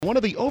One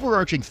of the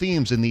overarching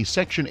themes in the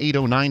Section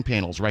 809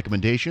 panel's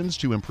recommendations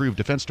to improve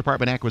Defense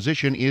Department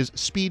acquisition is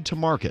speed to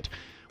market.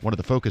 One of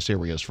the focus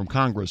areas from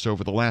Congress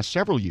over the last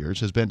several years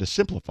has been to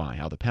simplify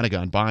how the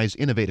Pentagon buys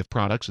innovative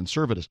products and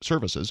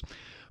services.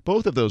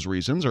 Both of those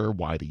reasons are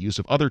why the use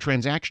of Other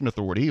Transaction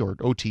Authority, or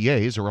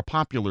OTAs, are a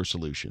popular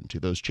solution to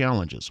those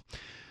challenges.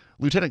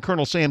 Lieutenant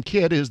Colonel Sam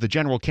Kidd is the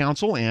general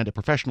counsel and a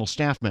professional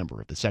staff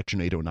member of the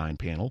Section 809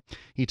 panel.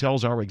 He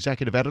tells our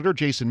executive editor,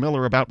 Jason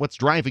Miller, about what's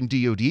driving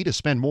DoD to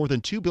spend more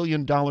than $2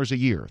 billion a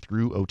year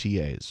through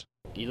OTAs.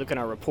 You look at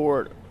our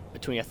report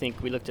between, I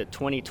think we looked at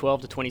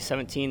 2012 to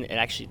 2017, and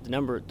actually the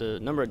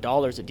number of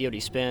dollars that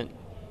DoD spent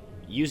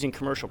using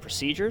commercial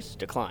procedures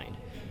declined.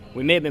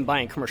 We may have been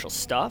buying commercial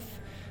stuff,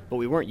 but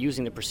we weren't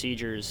using the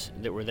procedures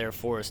that were there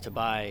for us to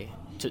buy,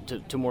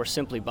 to more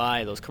simply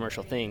buy those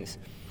commercial things.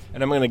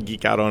 And I'm going to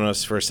geek out on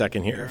us for a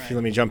second here. If you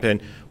let me jump in.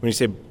 When you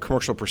say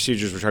commercial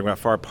procedures, we're talking about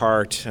FAR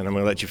Part, and I'm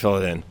going to let you fill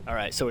it in. All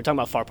right, so we're talking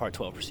about FAR Part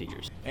 12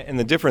 procedures. And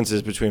the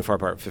differences between FAR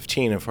Part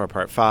 15 and FAR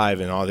Part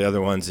 5 and all the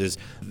other ones is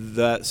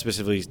that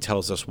specifically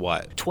tells us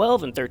what?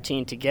 12 and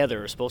 13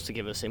 together are supposed to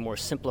give us a more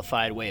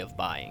simplified way of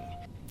buying.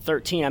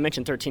 13, I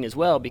mentioned 13 as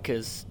well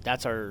because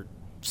that's our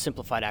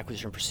simplified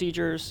acquisition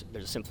procedures.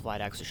 There's a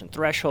simplified acquisition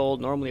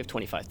threshold, normally of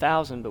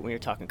 $25,000, but when you're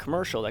talking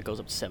commercial, that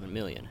goes up to $7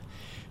 million.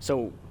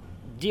 So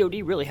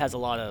DoD really has a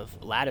lot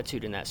of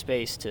latitude in that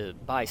space to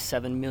buy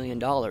 $7 million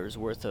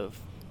worth of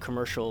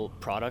commercial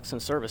products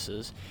and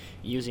services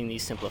using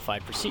these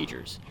simplified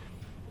procedures.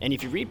 And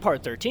if you read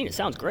Part 13, it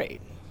sounds great.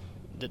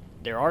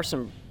 There are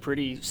some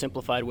pretty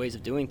simplified ways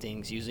of doing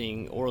things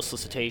using oral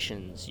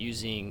solicitations,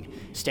 using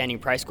standing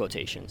price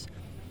quotations.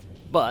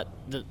 But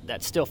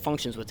that still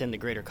functions within the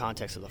greater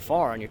context of the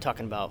FAR, and you're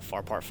talking about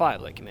FAR Part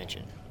 5, like you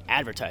mentioned,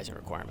 advertising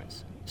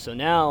requirements. So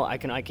now I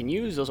can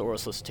use those oral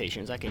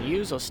solicitations, I can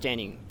use those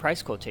standing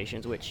price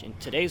quotations, which in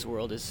today's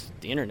world is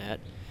the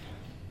internet,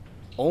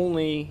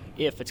 only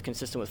if it's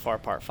consistent with FAR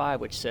Part 5,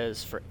 which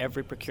says for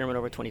every procurement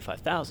over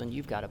 $25,000,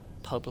 you've got to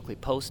publicly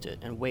post it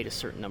and wait a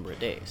certain number of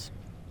days.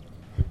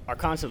 Our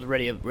concept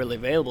Ready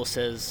Available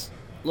says,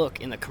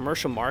 look, in the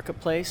commercial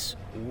marketplace,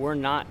 we're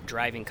not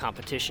driving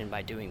competition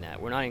by doing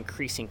that. We're not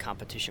increasing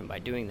competition by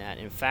doing that.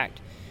 In fact,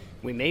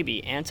 we may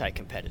be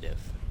anti-competitive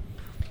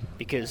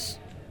because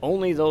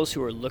only those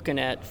who are looking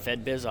at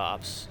FedBiz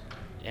Ops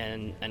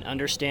and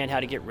understand how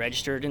to get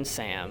registered in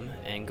SAM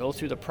and go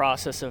through the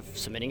process of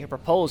submitting a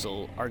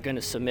proposal are going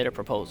to submit a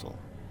proposal.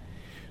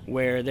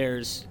 Where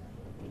there's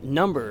a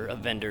number of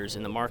vendors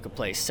in the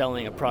marketplace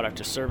selling a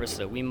product or service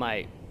that we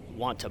might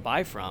want to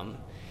buy from,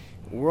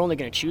 we're only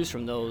going to choose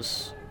from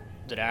those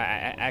that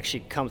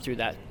actually come through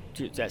that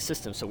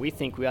system. So we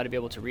think we ought to be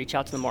able to reach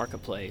out to the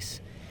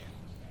marketplace,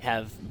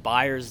 have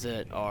buyers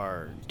that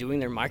are doing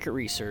their market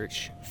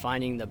research,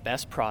 finding the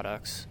best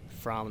products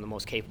from the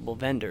most capable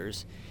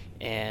vendors,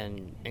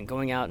 and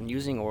going out and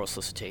using oral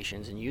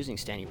solicitations and using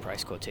standing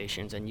price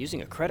quotations and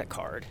using a credit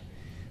card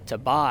to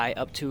buy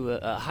up to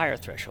a higher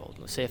threshold,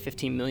 let's say a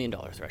 $15 million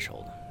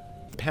threshold.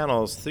 The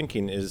panel's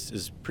thinking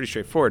is pretty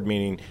straightforward,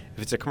 meaning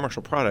if it's a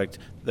commercial product,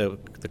 the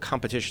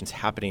competition's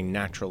happening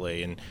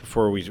naturally. And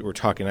before we were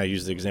talking, I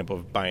used the example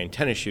of buying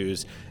tennis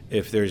shoes.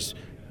 If there's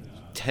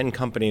 10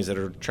 companies that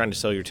are trying to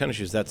sell your tennis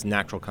shoes, that's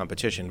natural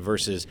competition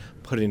versus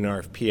putting an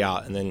RFP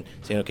out and then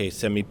saying, okay,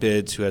 send me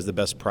bids, who has the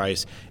best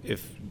price.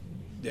 If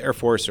the Air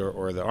Force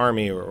or the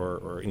Army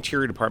or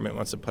Interior Department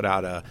wants to put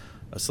out a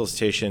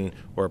solicitation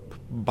or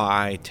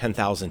buy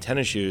 10,000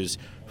 tennis shoes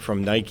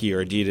from Nike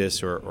or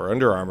Adidas or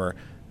Under Armour,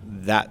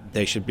 that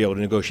they should be able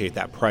to negotiate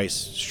that price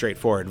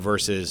straightforward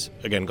versus,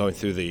 again, going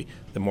through the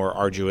more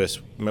arduous,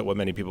 what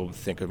many people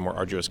think of more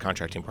arduous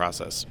contracting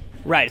process.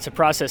 Right. It's a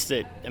process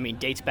that,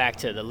 dates back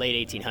to the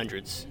late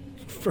 1800s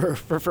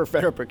for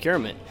federal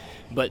procurement.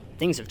 But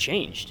things have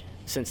changed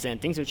since then.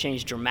 Things have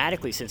changed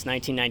dramatically since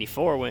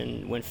 1994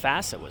 when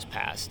FASA was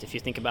passed. If you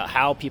think about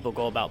how people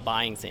go about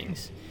buying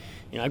things.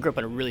 I grew up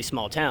in a really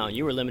small town.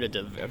 You were limited to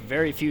a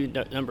very few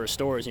number of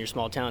stores in your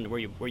small town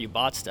where you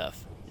bought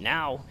stuff.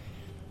 Now,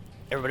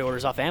 everybody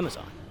orders off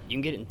Amazon. You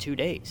can get it in 2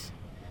 days.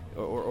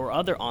 Or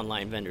other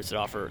online vendors that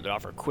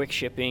offer quick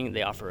shipping.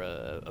 They offer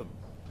a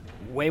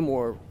way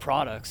more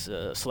products,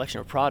 a selection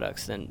of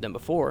products than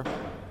before.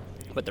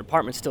 But the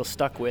department's still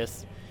stuck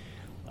with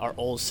our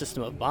old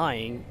system of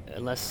buying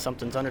unless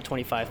something's under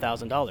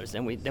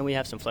 $25,000. Then we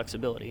have some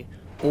flexibility.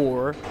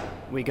 Or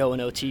we go an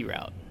OT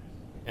route.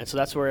 And so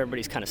that's where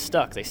everybody's kind of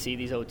stuck. They see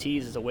these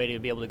OTs as a way to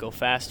be able to go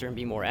faster and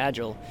be more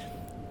agile,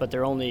 but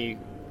they're only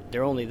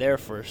there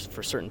for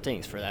certain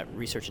things, for that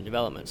research and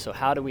development. So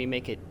how do we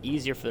make it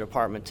easier for the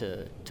department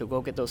to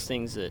go get those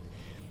things that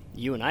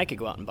you and I could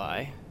go out and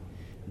buy,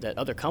 that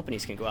other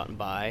companies can go out and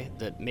buy,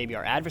 that maybe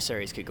our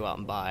adversaries could go out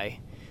and buy,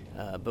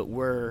 but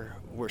we're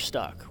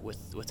stuck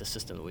with the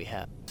system that we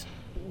have.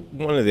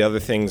 One of the other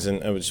things,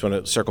 and I just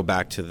want to circle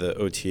back to the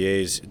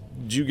OTAs,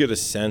 do you get a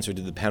sense, or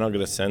did the panel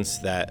get a sense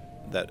that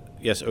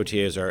yes,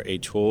 OTAs are a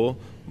tool,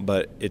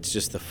 but it's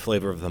just the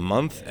flavor of the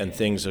month, and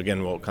things,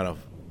 again, will kind of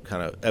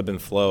ebb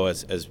and flow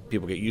as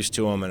people get used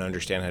to them and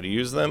understand how to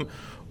use them?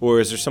 Or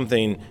is there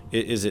something,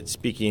 is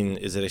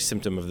it a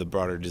symptom of the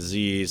broader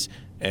disease,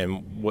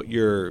 and what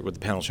the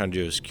panel's trying to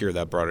do is cure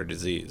that broader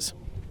disease?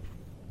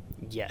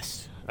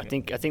 Yes. I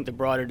think the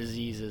broader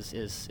disease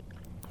is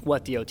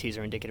what the OTs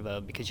are indicative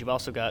of, because you've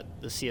also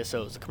got the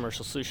CSOs, the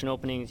commercial solution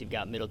openings, you've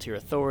got middle tier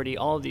authority.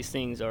 All of these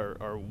things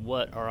are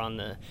what are on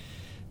the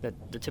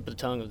tip of the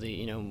tongue of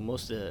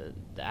most of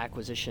the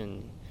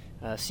acquisition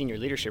senior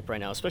leadership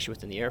right now, especially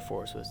within the Air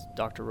Force, with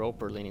Dr.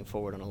 Roper leaning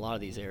forward on a lot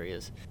of these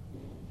areas.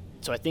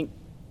 So I think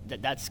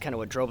that's kind of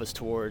what drove us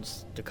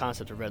towards the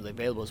concept of readily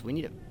available. Is we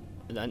need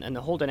and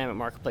the whole dynamic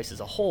marketplace as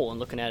a whole, and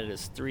looking at it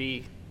as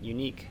three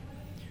unique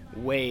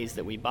ways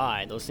that we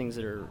buy. Those things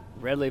that are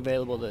readily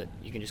available that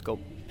you can just go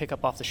pick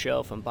up off the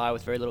shelf and buy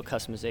with very little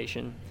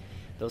customization.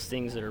 Those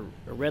things that are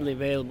readily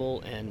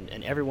available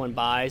and everyone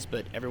buys,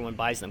 but everyone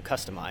buys them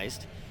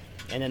customized.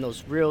 And then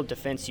those real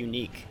defense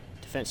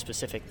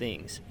specific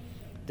things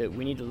that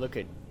we need to look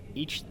at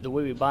the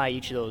way we buy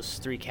each of those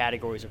three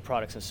categories of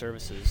products and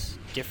services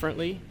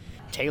differently,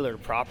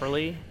 tailored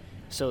properly,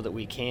 so that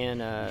we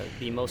can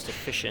be most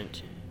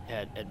efficient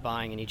at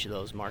buying in each of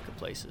those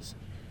marketplaces.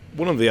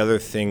 One of the other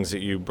things that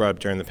you brought up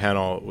during the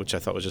panel, which I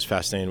thought was just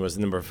fascinating, was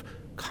the number of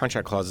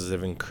contract clauses that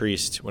have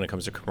increased when it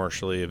comes to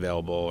commercially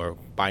available or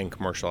buying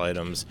commercial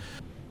items.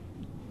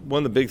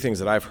 One of the big things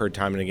that I've heard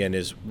time and again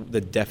is the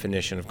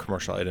definition of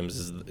commercial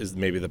items is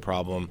maybe the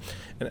problem.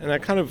 And I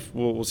kind of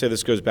will say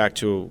this goes back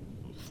to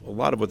a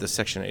lot of what the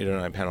Section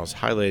 809 panel is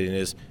highlighting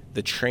is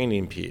the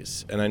training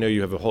piece. And I know you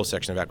have a whole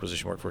section of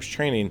acquisition workforce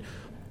training,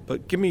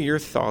 but give me your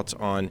thoughts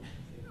on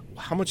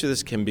how much of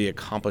this can be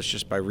accomplished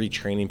just by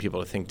retraining people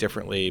to think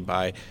differently,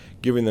 by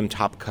giving them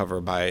top cover,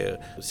 by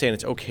saying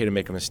it's okay to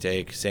make a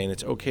mistake, saying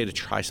it's okay to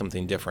try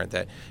something different,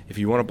 that if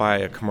you want to buy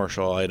a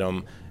commercial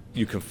item,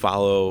 you can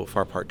follow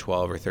FAR Part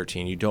 12 or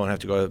 13. You don't have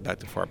to go back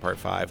to FAR Part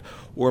 5,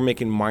 or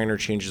making minor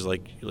changes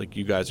like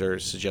you guys are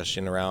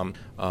suggesting around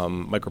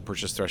micro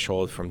purchase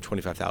threshold from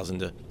 $25,000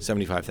 to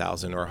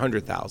 $75,000 or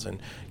 $100,000.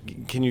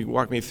 Can you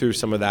walk me through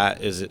some of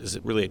that? Is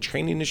it really a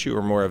training issue,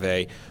 or more of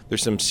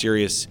there's some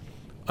serious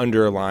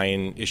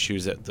underlying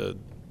issues that the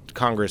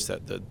Congress,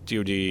 that the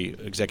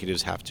DoD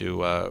executives have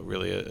to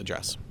really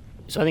address?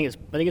 So I think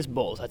it's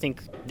both. I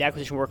think the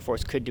acquisition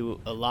workforce could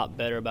do a lot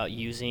better about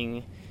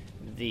using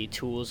the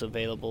tools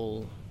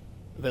available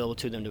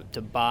to them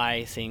to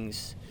buy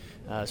things,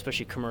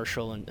 especially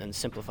commercial and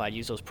simplified,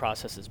 use those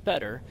processes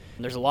better.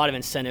 And there's a lot of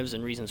incentives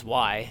and reasons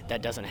why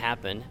that doesn't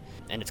happen,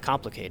 and it's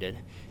complicated.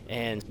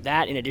 And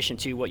that, in addition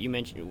to what you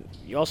mentioned,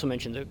 you also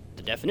mentioned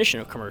the definition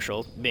of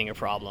commercial being a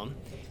problem.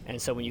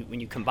 And so when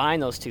you combine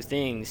those two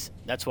things,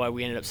 that's why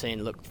we ended up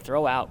saying, look,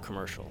 throw out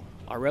commercial.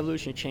 Our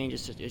revolution change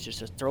is just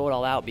to throw it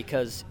all out,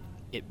 because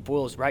it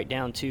boils right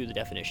down to the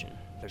definition.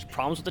 There's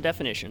problems with the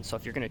definition, so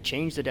if you're going to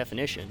change the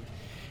definition,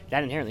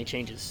 that inherently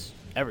changes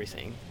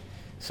everything.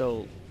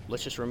 So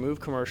let's just remove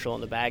commercial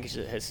and the baggage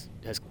that has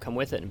come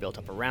with it and built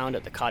up around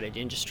it, the cottage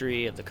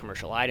industry of the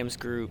commercial items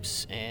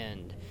groups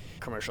and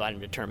commercial item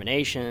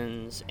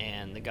determinations,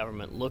 and the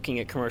government looking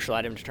at commercial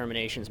item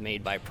determinations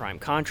made by prime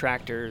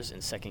contractors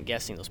and second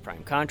guessing those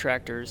prime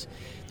contractors.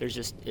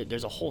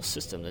 There's a whole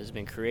system that has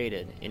been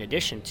created in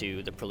addition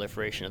to the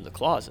proliferation of the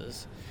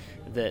clauses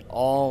that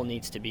all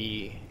needs to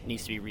be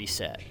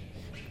reset.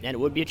 And it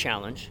would be a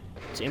challenge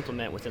to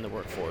implement within the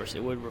workforce.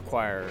 It would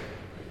require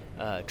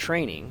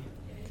training,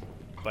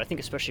 but I think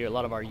especially a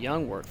lot of our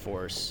young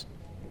workforce,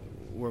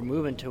 we're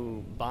moving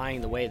to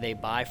buying the way they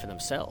buy for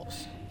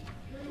themselves.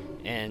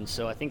 And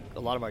so I think a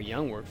lot of our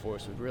young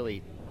workforce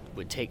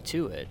would take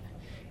to it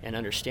and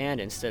understand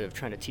it, instead of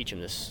trying to teach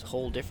them this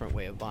whole different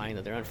way of buying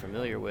that they're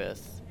unfamiliar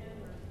with.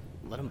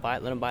 Let them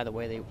buy the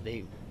way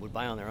they would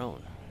buy on their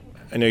own.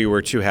 I know you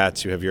wear two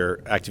hats. You have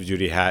your active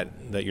duty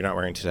hat that you're not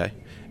wearing today,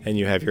 and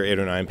you have your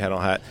 809 panel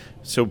hat.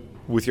 So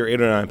with your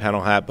 809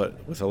 panel hat,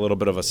 but with a little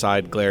bit of a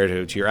side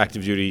glare to your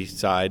active duty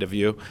side of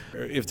you,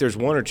 if there's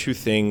one or two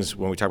things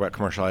when we talk about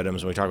commercial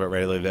items, when we talk about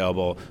readily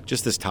available,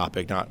 just this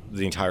topic, not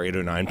the entire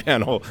 809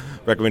 panel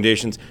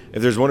recommendations,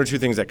 if there's one or two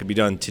things that could be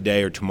done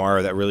today or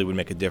tomorrow that really would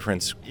make a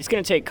difference. It's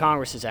going to take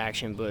Congress's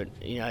action, but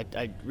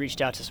I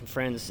reached out to some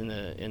friends in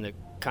the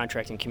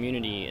contracting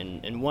community,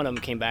 and one of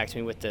them came back to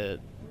me with the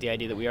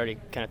idea that we already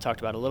kind of talked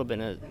about a little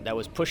bit, that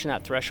was pushing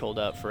that threshold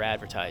up for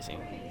advertising.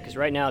 Because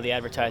right now the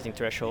advertising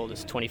threshold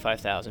is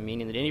 $25,000,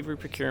 meaning that any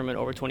procurement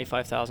over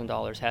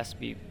 $25,000 has to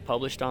be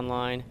published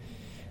online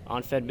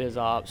on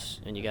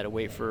FedBizOpps, and you got to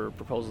wait for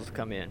proposals to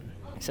come in.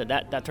 So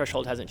that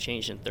threshold hasn't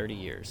changed in 30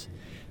 years.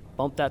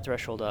 Bump that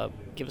threshold up,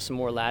 give us some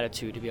more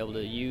latitude to be able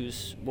to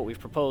use what we've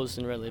proposed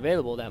and readily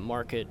available, that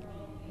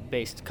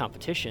market-based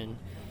competition,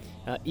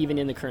 even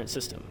in the current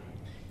system.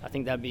 I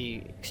think that'd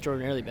be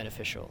extraordinarily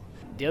beneficial.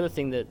 The other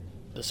thing that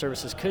the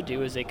services could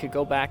do is they could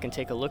go back and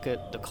take a look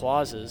at the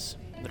clauses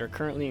that are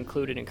currently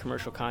included in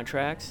commercial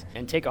contracts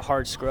and take a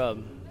hard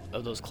scrub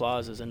of those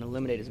clauses and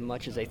eliminate as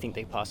much as they think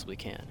they possibly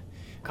can.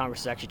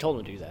 Congress has actually told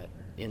them to do that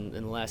in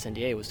the last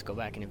NDA, was to go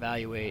back and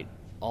evaluate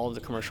all of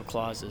the commercial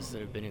clauses that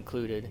have been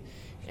included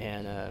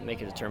and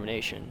make a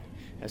determination.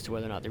 as to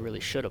whether or not they really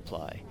should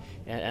apply.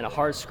 And a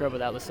hard scrub of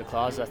that list of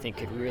clauses, I think,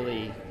 could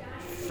really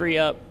free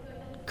up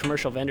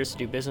commercial vendors to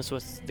do business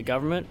with the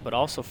government, but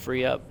also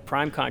free up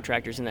prime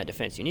contractors in that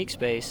defense unique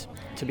space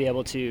to be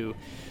able to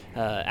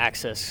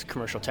access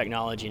commercial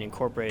technology and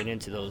incorporate it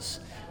into those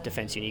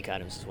defense unique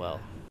items as well.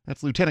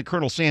 That's Lieutenant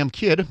Colonel Sam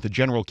Kidd, the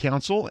General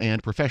Counsel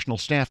and professional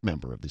staff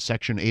member of the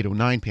Section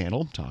 809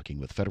 panel, talking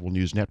with Federal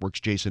News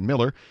Network's Jason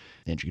Miller.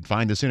 And you can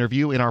find this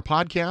interview in our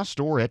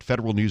podcast or at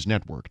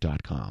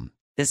federalnewsnetwork.com.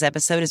 This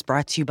episode is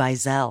brought to you by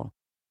Zelle.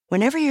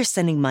 Whenever you're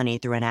sending money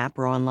through an app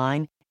or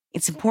online,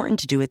 it's important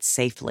to do it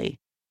safely.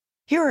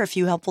 Here are a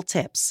few helpful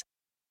tips.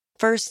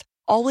 First,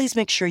 always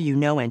make sure you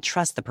know and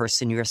trust the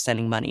person you are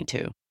sending money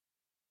to.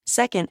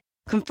 Second,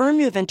 confirm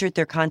you have entered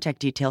their contact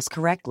details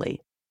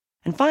correctly.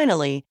 And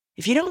finally,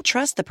 if you don't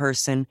trust the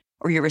person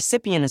or your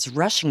recipient is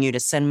rushing you to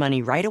send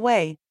money right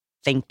away,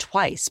 think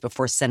twice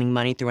before sending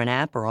money through an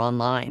app or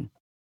online.